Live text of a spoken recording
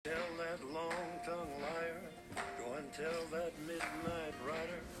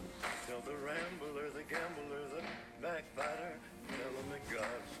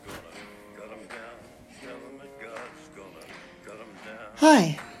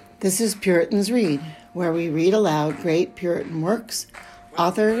Hi, this is Puritans Read, where we read aloud great Puritan works,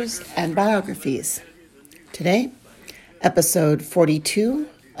 authors, and biographies. Today, episode 42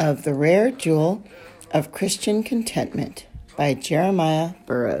 of The Rare Jewel of Christian Contentment by Jeremiah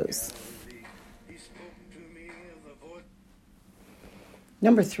Burroughs.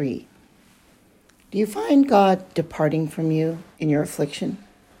 Number 3. Do you find God departing from you in your affliction?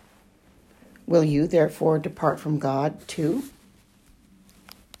 Will you therefore depart from God too?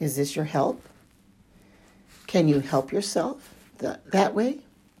 Is this your help? Can you help yourself that way?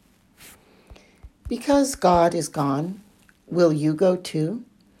 Because God is gone, will you go too?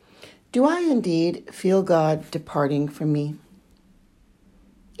 Do I indeed feel God departing from me?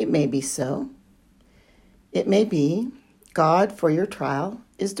 It may be so. It may be God, for your trial,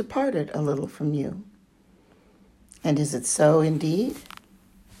 is departed a little from you. And is it so indeed?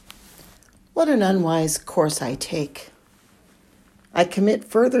 What an unwise course I take. I commit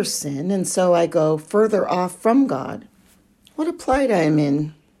further sin, and so I go further off from God. What a plight I am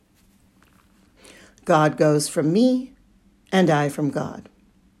in. God goes from me, and I from God.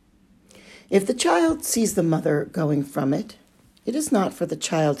 If the child sees the mother going from it, it is not for the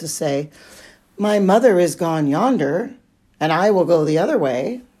child to say, "My mother is gone yonder, and I will go the other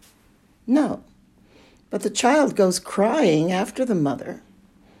way." No, but the child goes crying after the mother.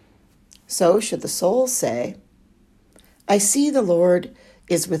 So should the soul say, "I see the Lord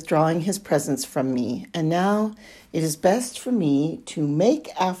is withdrawing his presence from me, and now it is best for me to make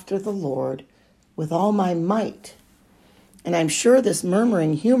after the Lord with all my might." And I'm sure this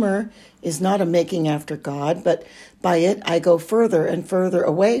murmuring humor is not a making after God, but by it I go further and further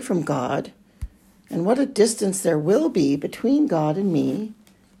away from God. And what a distance there will be between God and me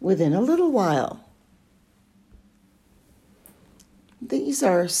within a little while. These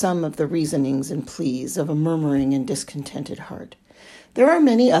are some of the reasonings and pleas of a murmuring and discontented heart. There are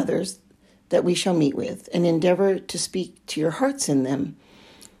many others that we shall meet with and endeavor to speak to your hearts in them,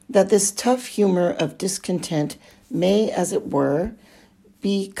 that this tough humor of discontent may, as it were,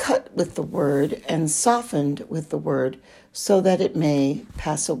 be cut with the word and softened with the word so that it may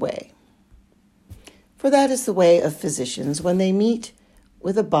pass away. For that is the way of physicians. When they meet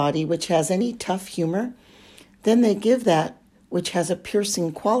with a body which has any tough humor, then they give that which has a piercing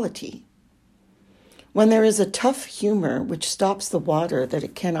quality. When there is a tough humor which stops the water that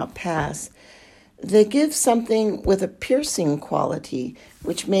it cannot pass, they give something with a piercing quality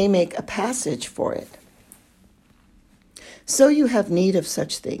which may make a passage for it. So you have need of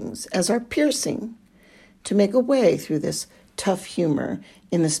such things as are piercing to make a way through this tough humor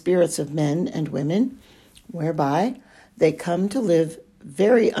in the spirits of men and women, whereby they come to live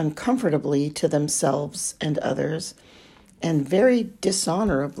very uncomfortably to themselves and others, and very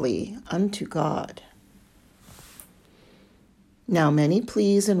dishonorably unto God. Now many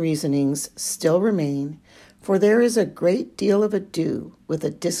pleas and reasonings still remain, for there is a great deal of ado with a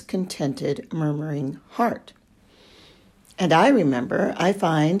discontented, murmuring heart. And I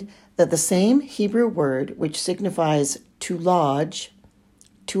find that the same Hebrew word which signifies to lodge,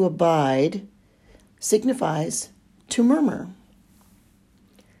 to abide, signifies to murmur.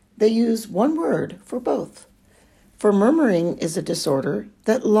 They use one word for both. For murmuring is a disorder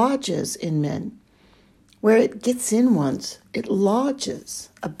that lodges in men. Where it gets in once, it lodges,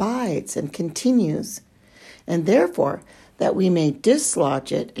 abides, and continues. And therefore, that we may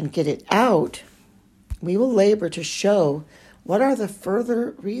dislodge it and get it out, we will labor to show what are the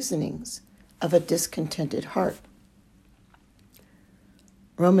further reasonings of a discontented heart.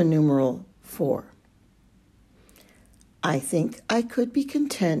 Roman numeral 4. I think I could be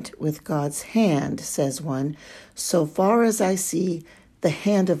content with God's hand, says one. So far as I see the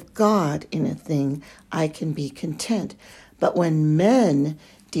hand of God in a thing, I can be content. But when men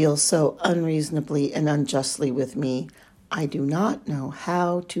deal so unreasonably and unjustly with me, I do not know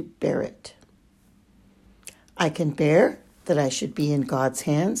how to bear it. I can bear that I should be in God's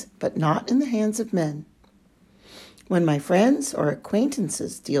hands, but not in the hands of men. When my friends or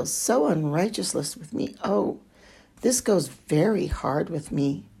acquaintances deal so unrighteously with me, this goes very hard with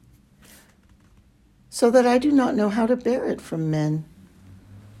me, so that I do not know how to bear it from men.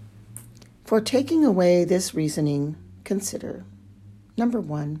 For taking away this reasoning, consider, number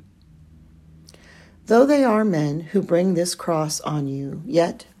 1, though they are men who bring this cross on you,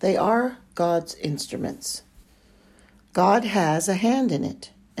 yet they are God's instruments. God has a hand in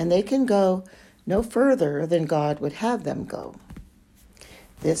it, and they can go no further than God would have them go.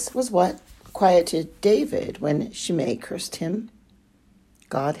 This was what quieted David when Shimei cursed him.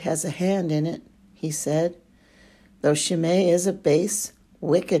 God has a hand in it, he said. Though Shimei is a base,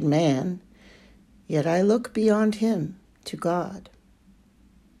 wicked man, yet I look beyond him to God.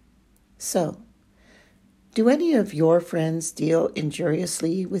 So, do any of your friends deal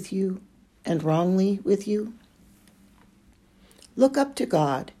injuriously with you and wrongly with you? Look up to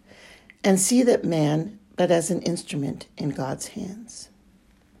God and see that man but as an instrument in God's hands.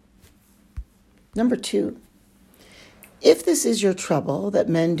 Number 2, if this is your trouble that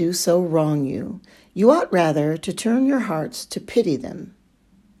men do so wrong you, you ought rather to turn your hearts to pity them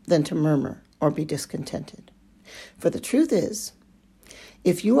than to murmur or be discontented. For the truth is,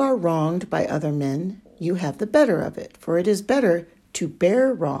 if you are wronged by other men, you have the better of it, for it is better to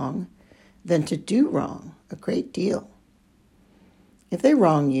bear wrong than to do wrong a great deal. If they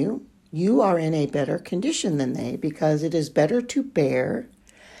wrong you, you are in a better condition than they, because it is better to bear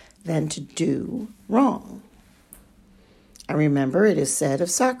than to do wrong. I remember it is said of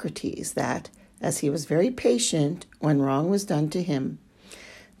Socrates that, as he was very patient when wrong was done to him,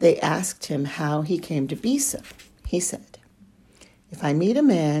 they asked him how he came to be so. He said, "If I meet a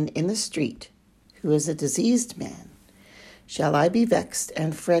man in the street who is a diseased man, shall I be vexed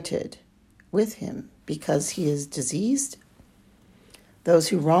and fretted with him because he is diseased? Those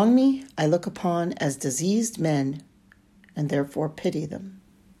who wrong me I look upon as diseased men and therefore pity them."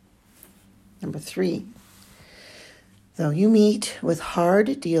 Number 3, though you meet with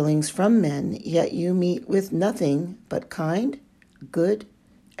hard dealings from men, yet you meet with nothing but kind, good,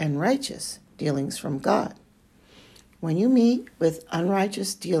 and righteous dealings from God. When you meet with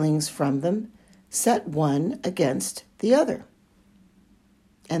unrighteous dealings from them, set one against the other.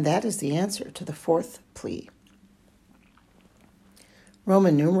 And that is the answer to the 4th plea.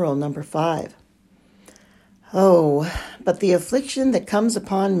 Roman numeral number 5. Oh, but the affliction that comes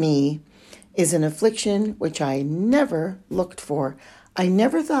upon me is an affliction which I never looked for. I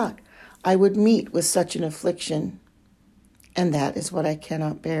never thought I would meet with such an affliction, and that is what I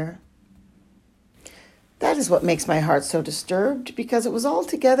cannot bear. That is what makes my heart so disturbed, because it was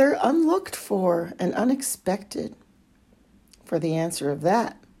altogether unlooked for and unexpected. For the answer of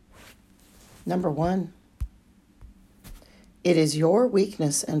that, number 1, it is your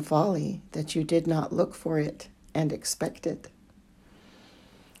weakness and folly that you did not look for it and expect it.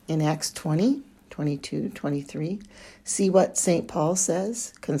 In Acts 20, 22, 23, see what St. Paul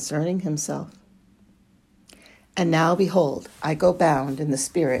says concerning himself. "And now, behold, I go bound in the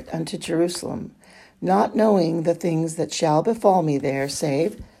Spirit unto Jerusalem, not knowing the things that shall befall me there,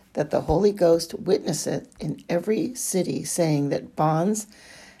 save that the Holy Ghost witnesseth in every city, saying that bonds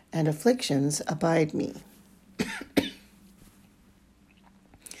and afflictions abide me."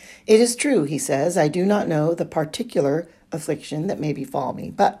 It is true, he says, I do not know the particular affliction that may befall me,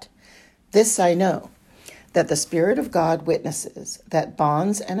 but this I know, that the Spirit of God witnesses that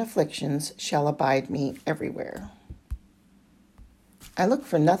bonds and afflictions shall abide me everywhere. I look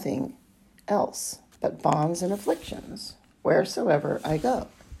for nothing else but bonds and afflictions wheresoever I go.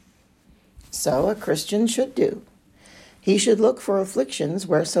 So a Christian should do. He should look for afflictions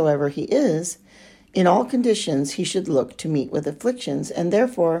wheresoever he is. In all conditions he should look to meet with afflictions, and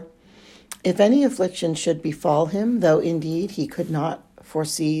therefore, if any affliction should befall him, though indeed he could not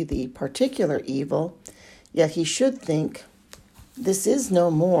foresee the particular evil, yet he should think, this is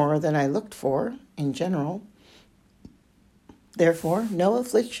no more than I looked for in general. Therefore, no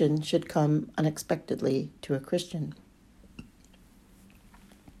affliction should come unexpectedly to a Christian.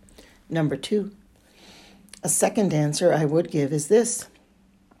 Number 2, a second answer I would give is this.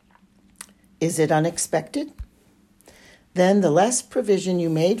 Is it unexpected? Then the less provision you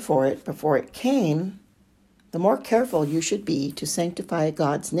made for it before it came, the more careful you should be to sanctify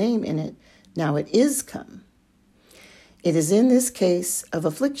God's name in it now it is come. It is in this case of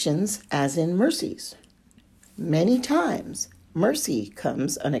afflictions as in mercies. Many times mercy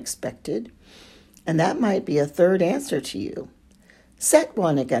comes unexpected, and that might be a third answer to you. Set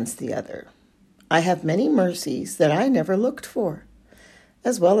one against the other. I have many mercies that I never looked for,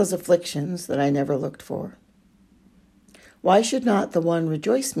 as well as afflictions that I never looked for. Why should not the one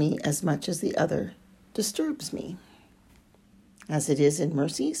rejoice me as much as the other disturbs me? As it is in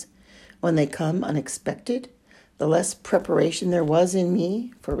mercies, when they come unexpected, the less preparation there was in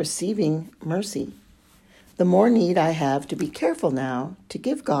me for receiving mercy, the more need I have to be careful now to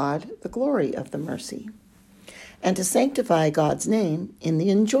give God the glory of the mercy, and to sanctify God's name in the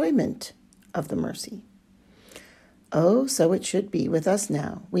enjoyment of the mercy. Oh, so it should be with us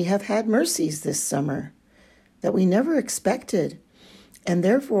now. We have had mercies this summer that we never expected, and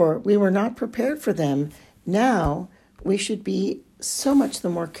therefore we were not prepared for them. Now we should be so much the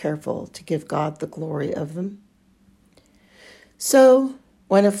more careful to give God the glory of them. So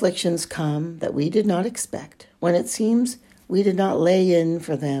when afflictions come that we did not expect, when it seems we did not lay in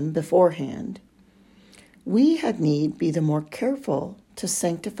for them beforehand, we had need be the more careful to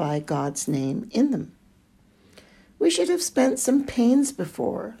sanctify God's name in them. We should have spent some pains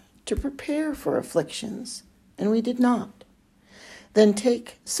before to prepare for afflictions, and we did not. Then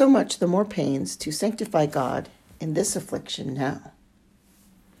take so much the more pains to sanctify God in this affliction now.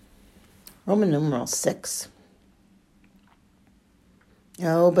 Roman numeral 6.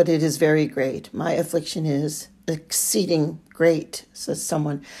 Oh, but it is very great. My affliction is exceeding great, says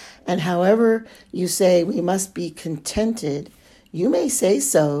someone. And however you say we must be contented, you may say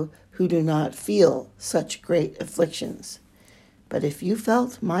so who do not feel such great afflictions. But if you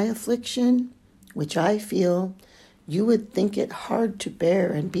felt my affliction, which I feel, you would think it hard to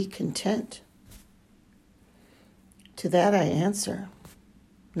bear and be content. To that I answer,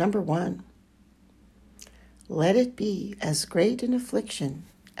 number 1, let it be as great an affliction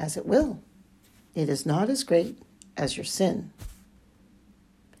as it will. It is not as great as your sin.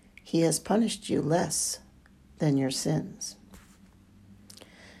 He has punished you less than your sins.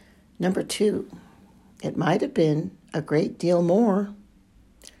 Number 2, it might have been a great deal more.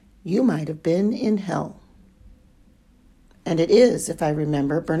 You might have been in hell. And it is, if I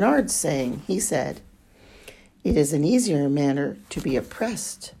remember Bernard's saying, he said, it is an easier matter to be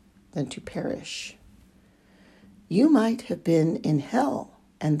oppressed than to perish. You might have been in hell,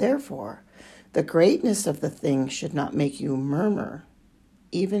 and therefore the greatness of the thing should not make you murmur,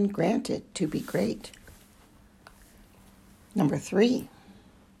 even grant it to be great. Number 3,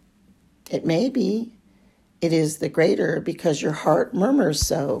 it may be it is the greater because your heart murmurs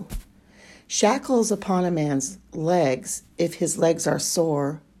so. Shackles upon a man's legs, if his legs are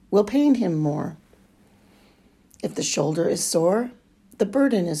sore, will pain him more. If the shoulder is sore, the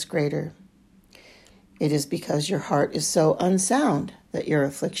burden is greater. It is because your heart is so unsound that your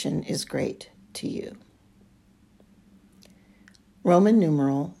affliction is great to you. Roman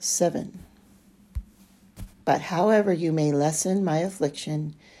numeral 7. But however you may lessen my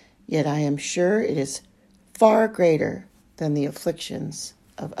affliction, yet I am sure it is far greater than the afflictions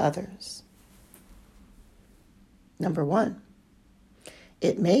of others. Number 1,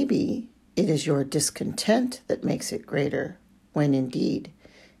 it may be it is your discontent that makes it greater, when indeed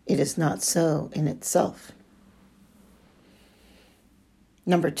it is not so in itself.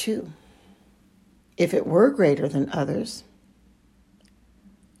 Number 2, if it were greater than others,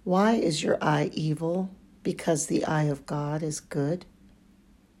 why is your eye evil because the eye of God is good?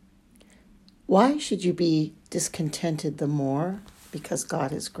 Why should you be discontented the more because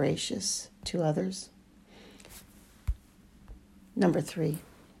God is gracious to others? Number 3,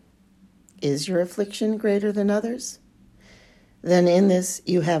 is your affliction greater than others? Then in this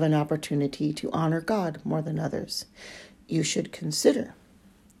you have an opportunity to honor God more than others. You should consider,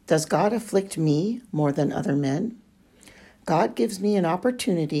 does God afflict me more than other men? God gives me an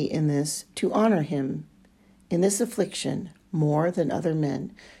opportunity in this to honor him in this affliction more than other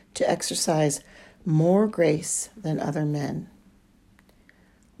men, to exercise more grace than other men.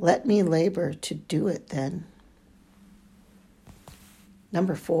 Let me labor to do it then.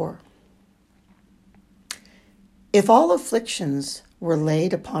 Number 4, if all afflictions were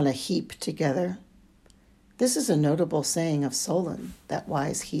laid upon a heap together, this is a notable saying of Solon, that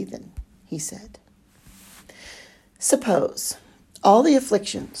wise heathen, he said. Suppose all the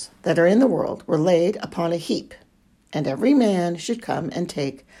afflictions that are in the world were laid upon a heap, and every man should come and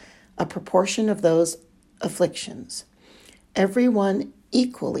take a proportion of those afflictions, every one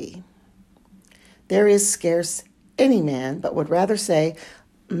equally. There is scarce any man but would rather say,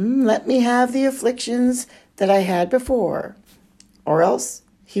 let me have the afflictions that I had before, or else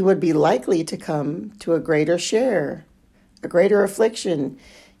he would be likely to come to a greater share, a greater affliction,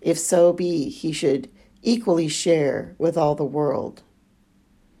 if so be he should equally share with all the world.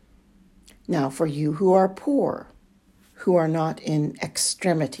 Now for you who are poor, who are not in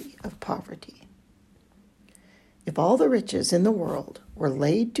extremity of poverty, if all the riches in the world were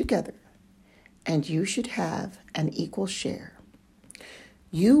laid together, and you should have an equal share,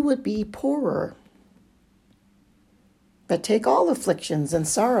 you would be poorer. But take all afflictions and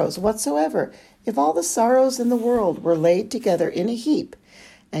sorrows whatsoever. If all the sorrows in the world were laid together in a heap,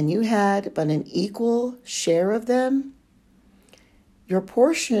 and you had but an equal share of them, your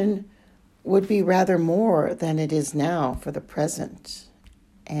portion would be rather more than it is now for the present.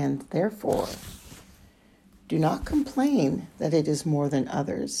 And therefore, do not complain that it is more than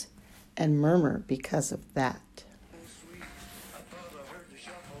others, and murmur because of that.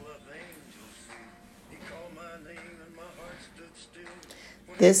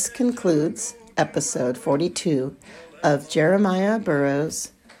 This concludes episode 42 of Jeremiah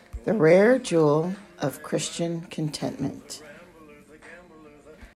Burroughs, The Rare Jewel of Christian Contentment.